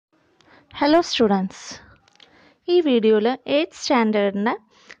Hello students. ഈ വീഡിയോയിൽ 8th സ്റ്റാൻഡേർഡിൻ്റെ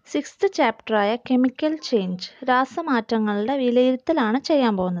 6th ചാപ്റ്ററായ chemical change രാസമാറ്റങ്ങളുടെ വിലയിരുത്തലാണ്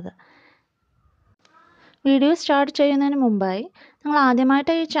ചെയ്യാൻ പോകുന്നത്. വീഡിയോ സ്റ്റാർട്ട് ചെയ്യുന്നതിന് മുമ്പായി നിങ്ങൾ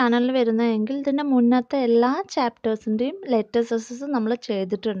ആദ്യമായിട്ട് ഈ ചാനലിൽ വരുന്നതെങ്കിൽ ഇതിൻ്റെ മുന്നത്തെ എല്ലാ ചാപ്റ്റേഴ്സിൻ്റെയും ലെറ്റേഴ്സസ് നമ്മൾ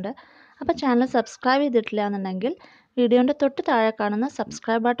ചെയ്തിട്ടുണ്ട്. അപ്പോൾ ചാനൽ സബ്സ്ക്രൈബ് ചെയ്തിട്ടില്ല എന്നുണ്ടെങ്കിൽ വീഡിയോൻ്റെ തൊട്ട് താഴെ കാണുന്ന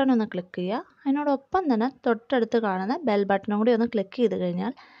സബ്സ്ക്രൈബ് ബട്ടൺ ഒന്ന് ക്ലിക്ക് ചെയ്യുക. അതിനോടൊപ്പം തന്നെ തൊട്ടടുത്ത് കാണുന്ന ബെൽ ബട്ടണും കൂടി ഒന്ന് ക്ലിക്ക് ചെയ്ത്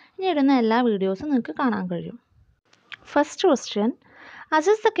കഴിഞ്ഞാൽ ഇനി ഇടുന്ന എല്ലാ വീഡിയോസും നിങ്ങൾക്ക് കാണാൻ കഴിയും. First question,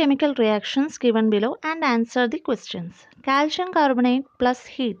 assess the chemical reactions given below and answer the questions. Calcium carbonate plus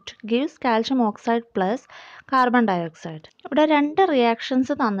heat gives calcium oxide plus carbon dioxide. ഇവിടെ രണ്ട്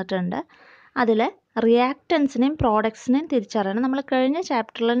റിയാക്ഷൻസ് തന്നിട്ടുണ്ട്. അതിൽ റിയാക്റ്റൻസിനെയും പ്രോഡക്ട്സിനെയും തിരിച്ചറിയണം. നമ്മൾ കഴിഞ്ഞ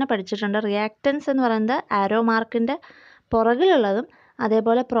ചാപ്റ്ററിൽ തന്നെ പഠിച്ചിട്ടുണ്ട്. റിയാക്റ്റൻസ് എന്ന് പറയുന്നത് ആരോ മാർക്കിൻ്റെ പുറകിലുള്ളതും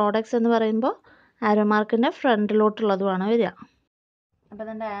അതേപോലെ പ്രോഡക്ട്സ് എന്ന് പറയുമ്പോൾ ആരോ മാർക്കിൻ്റെ ഫ്രണ്ടിലോട്ടുള്ളതുമാണ് വരിക. അപ്പോൾ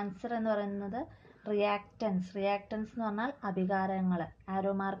അതിൻ്റെ ആൻസർ എന്ന് പറയുന്നത് റിയാക്റ്റൻസ് എന്ന് പറഞ്ഞാൽ അഭികാരങ്ങൾ.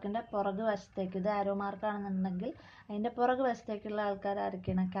 ആരോ മാർക്കിൻ്റെ പുറകു വശത്തേക്ക്, ഇത് ആരോ മാർക്കാണെന്നുണ്ടെങ്കിൽ അതിൻ്റെ പുറകു വശത്തേക്കുള്ള ആൾക്കാർ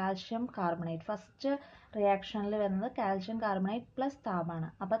ആരൊക്കെയാണ്? Calcium carbonate. ഫസ്റ്റ് റിയാക്ഷനിൽ വരുന്നത് കാൽഷ്യം കാർബണേറ്റ് പ്ലസ് താപമാണ്.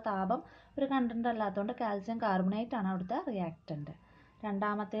 അപ്പോൾ താപം ഒരു കണ്ടന്റ് അല്ലാത്തതുകൊണ്ട് കാൽഷ്യം കാർബണേറ്റ് ആണ് അവിടുത്തെ റിയാക്റ്റൻറ്റ്.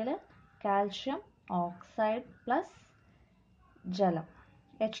 രണ്ടാമത്തേൽ കാൽഷ്യം ഓക്സൈഡ് പ്ലസ് ജലം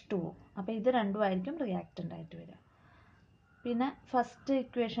H2O. അപ്പോൾ ഇത് രണ്ടുമായിരിക്കും റിയാക്റ്റൻ്റ് ആയിട്ട് വരിക. പിന്നെ ഫസ്റ്റ്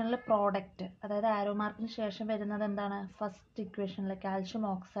ഇക്വേഷനിൽ പ്രോഡക്റ്റ്, അതായത് ആരോ മാർക്കിന് ശേഷം വരുന്നത് എന്താണ്? ഫസ്റ്റ് ഇക്വേഷനിൽ കാൽഷ്യം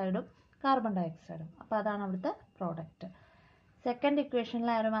ഓക്സൈഡും കാർബൺ ഡയോക്സൈഡും. അപ്പോൾ അതാണ് അവിടുത്തെ പ്രോഡക്റ്റ്. സെക്കൻഡ്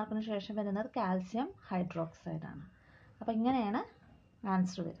ഇക്വേഷനിൽ ആരോ മാർക്കിന് ശേഷം വരുന്നത് കാൽഷ്യം ഹൈഡ്രോക്സൈഡാണ്. അപ്പോൾ ഇങ്ങനെയാണ്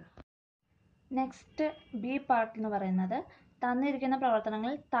ആൻസർ വരിക. നെക്സ്റ്റ് ബി പാർട്ട് എന്ന് പറയുന്നത് തന്നിരിക്കുന്ന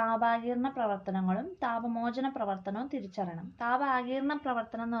പ്രവർത്തനങ്ങളിൽ താപാകീർണ പ്രവർത്തനങ്ങളും താപമോചന പ്രവർത്തനവും തിരിച്ചറിയണം. താപാകീർണ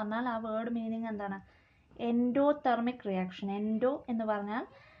പ്രവർത്തനം എന്ന് പറഞ്ഞാൽ ആ വേർഡ് മീനിങ് എന്താണ്? Endothermic reaction. എൻഡോ എന്ന് പറഞ്ഞാൽ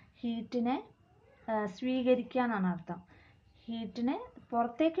ഹീറ്റിനെ സ്വീകരിക്കുക എന്നാണ് അർത്ഥം. ഹീറ്റിനെ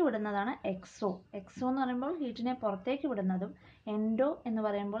പുറത്തേക്ക് വിടുന്നതാണ് എക്സോ. എക്സോ എന്ന് പറയുമ്പോൾ ഹീറ്റിനെ പുറത്തേക്ക് വിടുന്നതും എൻഡോ എന്ന്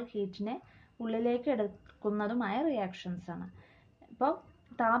പറയുമ്പോൾ ഹീറ്റിനെ ഉള്ളിലേക്ക് എടുക്കുന്നതുമായ റിയാക്ഷൻസ് ആണ്. ഇപ്പോൾ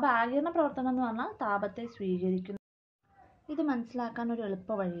താപാകീർണ പ്രവർത്തനം എന്ന് പറഞ്ഞാൽ താപത്തെ സ്വീകരിക്കുന്നു. ഇത് മനസ്സിലാക്കാൻ ഒരു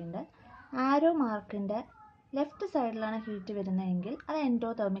എളുപ്പ വഴിയുണ്ട്. ആരോ മാർക്കിൻ്റെ ലെഫ്റ്റ് സൈഡിലാണ് ഹീറ്റ് വരുന്നതെങ്കിൽ അത്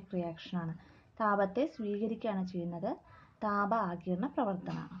എൻഡോതെർമിക് റിയാക്ഷനാണ്. താപത്തെ സ്വീകരിക്കുകയാണ് ചെയ്യുന്നത്. താപ ആഗിരണ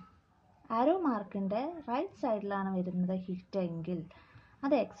പ്രവർത്തനമാണ്. ആരോ മാർക്കിൻ്റെ റൈറ്റ് സൈഡിലാണ് വരുന്നത് ഹീറ്റ് എങ്കിൽ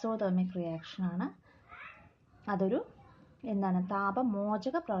അത് എക്സോതെർമിക് റിയാക്ഷനാണ്. അതൊരു എന്താണ്?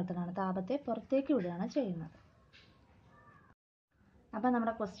 താപമോചക പ്രവർത്തനമാണ്. താപത്തെ പുറത്തേക്ക് വിടുകയാണ് ചെയ്യുന്നത്. അപ്പോൾ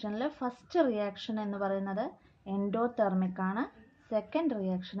നമ്മുടെ ക്വസ്റ്റ്യനിൽ ഫസ്റ്റ് റിയാക്ഷൻ എന്ന് പറയുന്നത് എൻഡോതെർമിക് ആണ്. സെക്കൻഡ്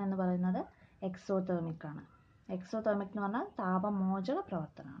റിയാക്ഷൻ എന്ന് പറയുന്നത് എക്സോതെർമിക് ആണ്. എക്സോതെർമിക് എന്ന് പറഞ്ഞാൽ താപമോചക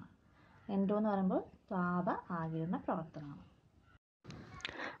പ്രവർത്തനമാണ്. എൻഡോ എന്ന് പറയുമ്പോൾ താപ ആഗിരണ പ്രവർത്തനമാണ്.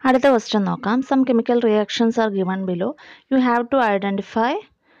 അടുത്ത ക്വസ്റ്റ്യൻ നോക്കാം. Some chemical reactions are given below. You have to identify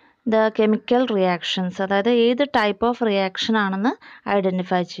the chemical reactions. അതായത് ഏത് ടൈപ്പ് ഓഫ് റിയാക്ഷൻ ആണെന്ന്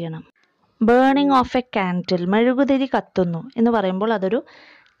ഐഡൻറ്റിഫൈ ചെയ്യണം. ബേണിംഗ് ഓഫ് എ കാൻഡിൽ, മെഴുകുതിരി കത്തുന്നു എന്ന് പറയുമ്പോൾ അതൊരു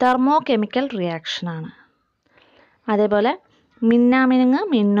തെർമോ കെമിക്കൽ റിയാക്ഷനാണ്. അതേപോലെ മിന്നാമിനുങ്ങ്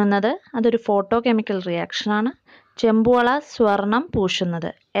മിന്നുന്നത് അതൊരു ഫോട്ടോ കെമിക്കൽ റിയാക്ഷനാണ്. ചെമ്പുവള സ്വർണം പൂശുന്നത്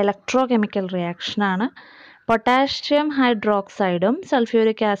ഇലക്ട്രോ കെമിക്കൽ റിയാക്ഷനാണ്. പൊട്ടാഷ്യം ഹൈഡ്രോക്സൈഡും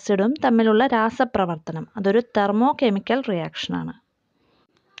സൾഫ്യൂരിക് ആസിഡും തമ്മിലുള്ള രാസപ്രവർത്തനം അതൊരു തെർമോ കെമിക്കൽ റിയാക്ഷനാണ്.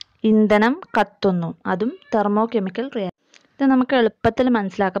 ഇന്ധനം കത്തുന്നു അതും തെർമോ കെമിക്കൽ റിയാക്ഷൻ. ഇത് നമുക്ക് എളുപ്പത്തിൽ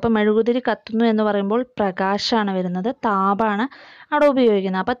മനസ്സിലാക്കാം. അപ്പോൾ മെഴുകുതിരി കത്തുന്നു എന്ന് പറയുമ്പോൾ പ്രകാശമാണ് വരുന്നത്, താപമാണ് അവിടെ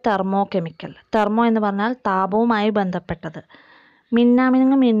ഉപയോഗിക്കുന്നത്. അപ്പോൾ തെർമോ കെമിക്കൽ. തെർമോ എന്ന് പറഞ്ഞാൽ താപവുമായി ബന്ധപ്പെട്ടത്.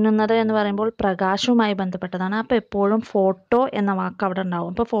 മിന്നാമിനുങ്ങ് മിന്നുന്നത് എന്ന് പറയുമ്പോൾ പ്രകാശവുമായി ബന്ധപ്പെട്ടതാണ്. അപ്പോൾ എപ്പോഴും ഫോട്ടോ എന്ന വാക്ക് അവിടെ ഉണ്ടാവും.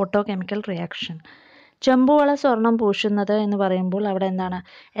 അപ്പോൾ ഫോട്ടോ കെമിക്കൽ റിയാക്ഷൻ. ചെമ്പുവള സ്വർണം പൂശുന്നത് എന്ന് പറയുമ്പോൾ അവിടെ എന്താണ്?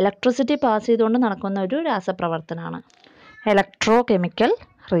 ഇലക്ട്രിസിറ്റി പാസ് ചെയ്തുകൊണ്ട് നടക്കുന്ന ഒരു രാസപ്രവർത്തനമാണ്, ഇലക്ട്രോ കെമിക്കൽ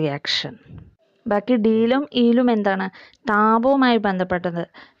റിയാക്ഷൻ. ബാക്കി ഡിയിലും ഇയിലും എന്താണ്? താപവുമായി ബന്ധപ്പെട്ടത്,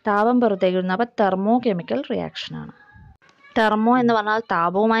 താപം പുറത്തേക്ക് വിടുന്നത്. അപ്പോൾ തെർമോ കെമിക്കൽ റിയാക്ഷനാണ്. തെർമോ എന്ന് പറഞ്ഞാൽ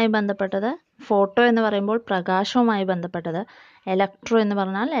താപവുമായി ബന്ധപ്പെട്ടത്, ഫോട്ടോ എന്ന് പറയുമ്പോൾ പ്രകാശവുമായി ബന്ധപ്പെട്ടത്, ഇലക്ട്രോ എന്ന്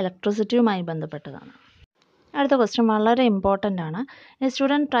പറഞ്ഞാൽ ഇലക്ട്രിസിറ്റിയുമായി ബന്ധപ്പെട്ടതാണ്. അടുത്ത ക്വസ്റ്റ്യൻ വളരെ ഇമ്പോർട്ടൻ്റ് ആണ്. A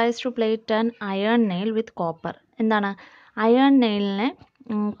student tries to plate an iron nail with copper. എന്താണ്? അയൺ നെയിലിനെ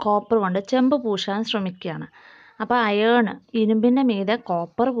കോപ്പർ കൊണ്ട് ചെമ്പ് പൂശാൻ ശ്രമിക്കുകയാണ്. അപ്പോൾ അയേൺ ഇരുമ്പിൻ്റെ മീതെ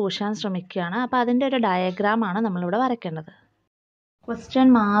കോപ്പർ പൂശാൻ ശ്രമിക്കുകയാണ്. അപ്പോൾ അതിൻ്റെ ഒരു ഡയഗ്രാമാണ് നമ്മളിവിടെ വരയ്ക്കേണ്ടത്. ക്വസ്റ്റ്യൻ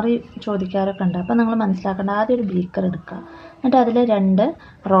മാറി ചോദിക്കാറൊക്കെ ഉണ്ട്. അപ്പോൾ നിങ്ങൾ മനസ്സിലാക്കേണ്ട, ആദ്യം ഒരു ബീക്കർ എടുക്കുക. എന്നിട്ട് അതിൽ 2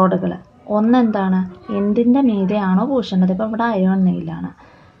 റോഡുകൾ, ഒന്നെന്താണ്? എന്തിൻ്റെ മീതെയാണോ പൂശേണ്ടത്? ഇപ്പോൾ ഇവിടെ അയേൺ നെയിലാണ്.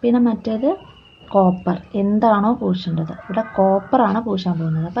 പിന്നെ മറ്റേത് കോപ്പർ, എന്താണോ പൂശേണ്ടത്. ഇവിടെ കോപ്പറാണ് പൂശാൻ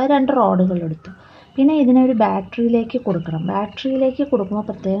പോകുന്നത്. അപ്പോൾ 2 റോഡുകൾ എടുത്തു. പിന്നെ ഇതിനെ ഒരു ബാറ്ററിയിലേക്ക് കൊടുക്കണം. ബാറ്ററിയിലേക്ക് കൊടുക്കുമ്പോൾ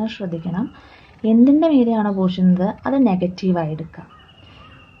പ്രത്യേകം ശ്രദ്ധിക്കണം, എന്തിൻ്റെ മീതെയാണോ പൂശുന്നത് അത് നെഗറ്റീവായി എടുക്കുക,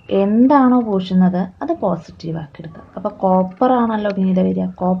 എന്താണോ പൂശുന്നത് അത് പോസിറ്റീവാക്കി എടുക്കുക. അപ്പോൾ കോപ്പർ ആണല്ലോ മീതെ വരിക,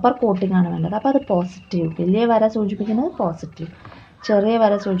 കോപ്പർ കോട്ടിംഗ് ആണ് വേണ്ടത്. അപ്പോൾ അത് പോസിറ്റീവ്, വലിയ വര സൂചിപ്പിക്കുന്നത് പോസിറ്റീവ്, ചെറിയ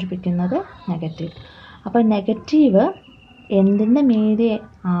വര സൂചിപ്പിക്കുന്നത് നെഗറ്റീവ്. അപ്പോൾ നെഗറ്റീവ് എന്തിൻ്റെ മീതെ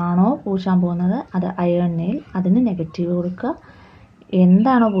ആണോ പൂശാൻ പോകുന്നത് അത് അയൺ നെയിൽ, അതിന് നെഗറ്റീവ് കൊടുക്കുക.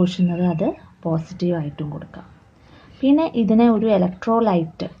 എന്താണോ പൂശുന്നത് അത് പോസിറ്റീവായിട്ടും കൊടുക്കുക. പിന്നെ ഇതിനെ ഒരു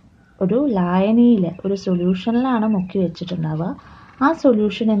ഇലക്ട്രോലൈറ്റ്, ഒരു ലായനിയിൽ, ഒരു സൊല്യൂഷനിലാണ് മുക്കി വെച്ചിട്ടുണ്ടാവുക. ആ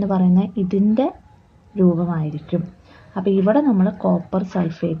സൊല്യൂഷൻ എന്ന് പറയുന്നത് ഇതിൻ്റെ രൂപമായിരിക്കും. അപ്പോൾ ഇവിടെ നമ്മൾ കോപ്പർ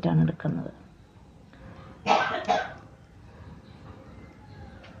സൾഫേറ്റ് ആണ് എടുക്കുന്നത്.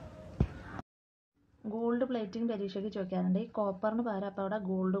 ഗോൾഡ് പ്ലേറ്റിംഗ് പരീക്ഷയ്ക്ക് ചോദിക്കാറുണ്ട്. ഈ കോപ്പറിന് പകരം അപ്പോൾ അവിടെ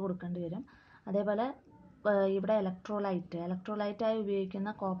ഗോൾഡ് കൊടുക്കേണ്ടി വരും. അതേപോലെ ഇവിടെ ഇലക്ട്രോലൈറ്റായി ഉപയോഗിക്കുന്ന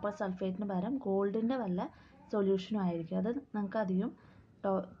കോപ്പർ സൾഫേറ്റിന് പകരം ഗോൾഡിൻ്റെ വല്ല സൊല്യൂഷനും ആയിരിക്കും. അത് നിങ്ങൾക്ക് അധികം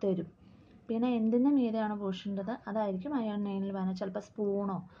തരും. പിന്നെ എന്തിൻ്റെ മീതെയാണ് പൂശേണ്ടത് അതായിരിക്കും അയൺ നെയിലിൽ വേണം. ചിലപ്പോൾ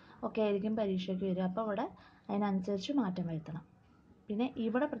സ്പൂണോ ഒക്കെ ആയിരിക്കും പരീക്ഷയ്ക്ക് വരിക. അപ്പോൾ ഇവിടെ അതിനനുസരിച്ച് മാറ്റം വരുത്തണം. പിന്നെ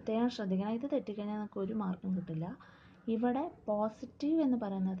ഇവിടെ പ്രത്യേകം ശ്രദ്ധിക്കണം, ഇത് തെറ്റിക്കഴിഞ്ഞാൽ നമുക്ക് ഒരു മാർക്കും കിട്ടില്ല. ഇവിടെ പോസിറ്റീവ് എന്ന്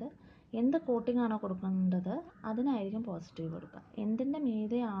പറയുന്നത് എന്ത് കോട്ടിംഗ് ആണോ കൊടുക്കേണ്ടത് അതിനായിരിക്കും പോസിറ്റീവ് കൊടുക്കുക. എന്തിൻ്റെ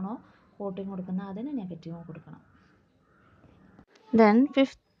മീതെയാണോ കോട്ടിംഗ് കൊടുക്കുന്നത് അതിന് നെഗറ്റീവ് കൊടുക്കണം. Then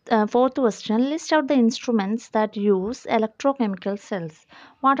fourth question, list out the instruments that use electrochemical cells.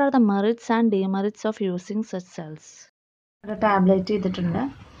 What are the merits and demerits of using such cells? ഇവിടെ ടാബ്ലേറ്റ് ചെയ്തിട്ടുണ്ട്.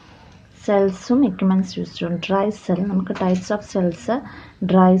 സെൽസും എക്യുപ്മെൻറ്റ്സ് യൂസ് ചെയ്യും. ഡ്രൈ സെൽ, നമുക്ക് types of cells: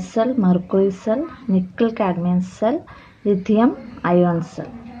 dry cell, mercury cell, nickel cadmium cell, lithium ion cell.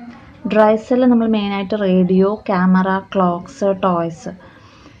 Dry cell നമ്മൾ മെയിനായിട്ട് radio, camera, clocks, toys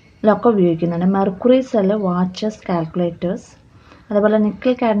ഇതിലൊക്കെ ഉപയോഗിക്കുന്നുണ്ട്. Mercury cell watches, calculators. അതേപോലെ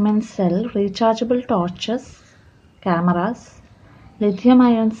nickel cadmium cell rechargeable torches, cameras. Lithium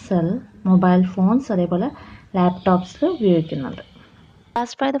ion cell mobile phones, അതേപോലെ ലാപ്ടോപ്സിൽ ഉപയോഗിക്കുന്നുണ്ട്.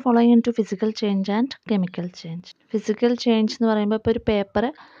 Classify the following in to physical change and chemical change. Physical change എന്ന് പറയുമ്പോൾ ഇപ്പോൾ ഒരു paper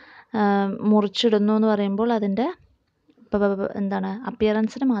മുറിച്ചിടുന്നു എന്ന് പറയുമ്പോൾ അതിൻ്റെ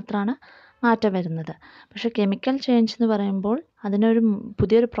അപ്പിയറൻസിന് മാത്രമാണ് മാറ്റം വരുന്നത്. പക്ഷേ കെമിക്കൽ ചേഞ്ച് എന്ന് പറയുമ്പോൾ അതിനൊരു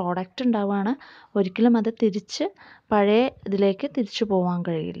പുതിയൊരു പ്രോഡക്റ്റ് ഉണ്ടാവുകയാണ്. ഒരിക്കലും അത് തിരിച്ച് പഴയ ഇതിലേക്ക് തിരിച്ചു പോകാൻ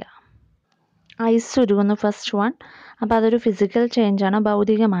കഴിയില്ല. Ice ഉരുകുന്നു, first one. അപ്പോൾ അതൊരു ഫിസിക്കൽ ചേഞ്ചാണ്,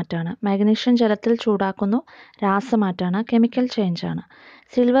 ഭൗതിക മാറ്റമാണ്. മാഗ്നീഷ്യം ജലത്തിൽ ചൂടാക്കുന്നു, രാസമാറ്റമാണ്, കെമിക്കൽ ചേഞ്ചാണ്.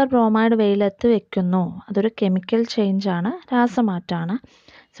 സിൽവർ ബ്രോമൈഡ് വെയിലത്ത് വെക്കുന്നു, അതൊരു കെമിക്കൽ ചേഞ്ചാണ്, രാസമാറ്റമാണ്.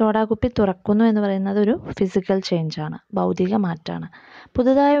 സോഡാ കുപ്പി തുറക്കുന്നു എന്ന് പറയുന്നത് ഒരു ഫിസിക്കൽ ചേഞ്ചാണ്, ഭൗതിക മാറ്റമാണ്.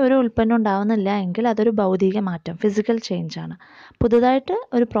 പുതുതായി ഒരു ഉൽപ്പന്നം ഉണ്ടാവുന്നില്ല എങ്കിൽ അതൊരു ഭൗതിക മാറ്റം, ഫിസിക്കൽ ചേഞ്ചാണ്. പുതുതായിട്ട്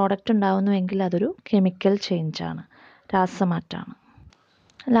ഒരു പ്രോഡക്റ്റ് ഉണ്ടാവുന്നുവെങ്കിൽ അതൊരു chemical ചേഞ്ചാണ്, രാസമാറ്റമാണ്.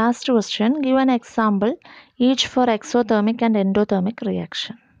 Last question, give an example each for exothermic and endothermic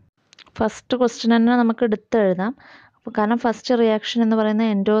reaction. First question തന്നെ നമുക്ക് എടുത്തെഴുതാം. കാരണം ഫസ്റ്റ് റിയാക്ഷൻ എന്ന് പറയുന്നത്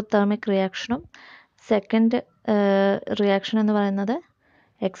എൻഡോതെർമിക് റിയാക്ഷനും സെക്കൻഡ് റിയാക്ഷൻ എന്ന് പറയുന്നത്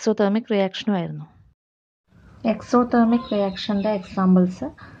exothermic റിയാക്ഷനുമായിരുന്നു. Exothermic റിയാക്ഷൻ്റെ examples: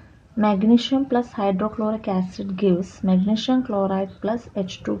 magnesium plus hydrochloric acid gives magnesium chloride plus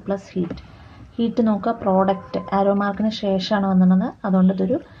H2 plus heat. Heat നോക്കുക, product ആരോ മാർക്കിന് ശേഷമാണ് വന്നത്, അതുകൊണ്ട്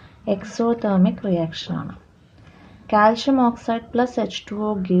ഇതൊരു exothermic റിയാക്ഷനാണ്. Calcium oxide plus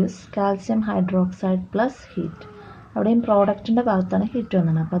H2O gives calcium hydroxide plus heat. അവിടെയും പ്രോഡക്റ്റിൻ്റെ ഭാഗത്താണ് ഹീറ്റ്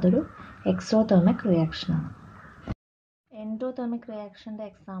വന്നത്, അപ്പോൾ അതൊരു exothermic റിയാക്ഷനാണ്. Endothermic റിയാക്ഷൻ്റെ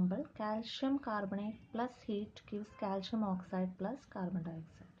example: calcium carbonate plus heat gives calcium oxide plus carbon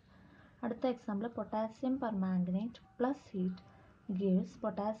dioxide. അടുത്ത example: potassium permanganate plus heat gives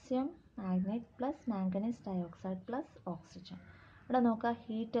potassium magnet plus manganese dioxide plus oxygen. ഇവിടെ നോക്കുക,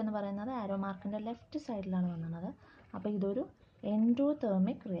 heat എന്ന് പറയുന്നത് ആരോ മാർക്കിൻ്റെ ലെഫ്റ്റ് സൈഡിലാണ് വന്നത്, അപ്പോൾ ഇതൊരു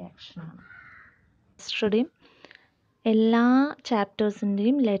എൻഡോതെർമിക് റിയാക്ഷനാണ്. സ്റ്റഡിയും എല്ലാ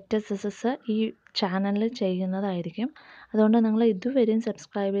ചാപ്റ്റേഴ്സിൻ്റെയും ലേറ്റസ്റ്റ് എസ്സസ് ഈ ചാനലിൽ ചെയ്യുന്നതായിരിക്കും. അതുകൊണ്ട് നിങ്ങൾ ഇതുവരെയും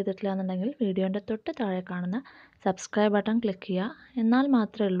സബ്സ്ക്രൈബ് ചെയ്തിട്ടില്ല എന്നുണ്ടെങ്കിൽ വീഡിയോൻ്റെ തൊട്ട് താഴെ കാണുന്ന സബ്സ്ക്രൈബ് ബട്ടൺ ക്ലിക്ക് ചെയ്യുക. എന്നാൽ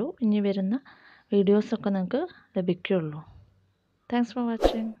മാത്രമേ ഉള്ളൂ ഇനി വരുന്ന വീഡിയോസൊക്കെ നിങ്ങൾക്ക് ലഭിക്കുകയുള്ളൂ. Thanks for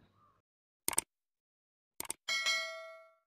watching.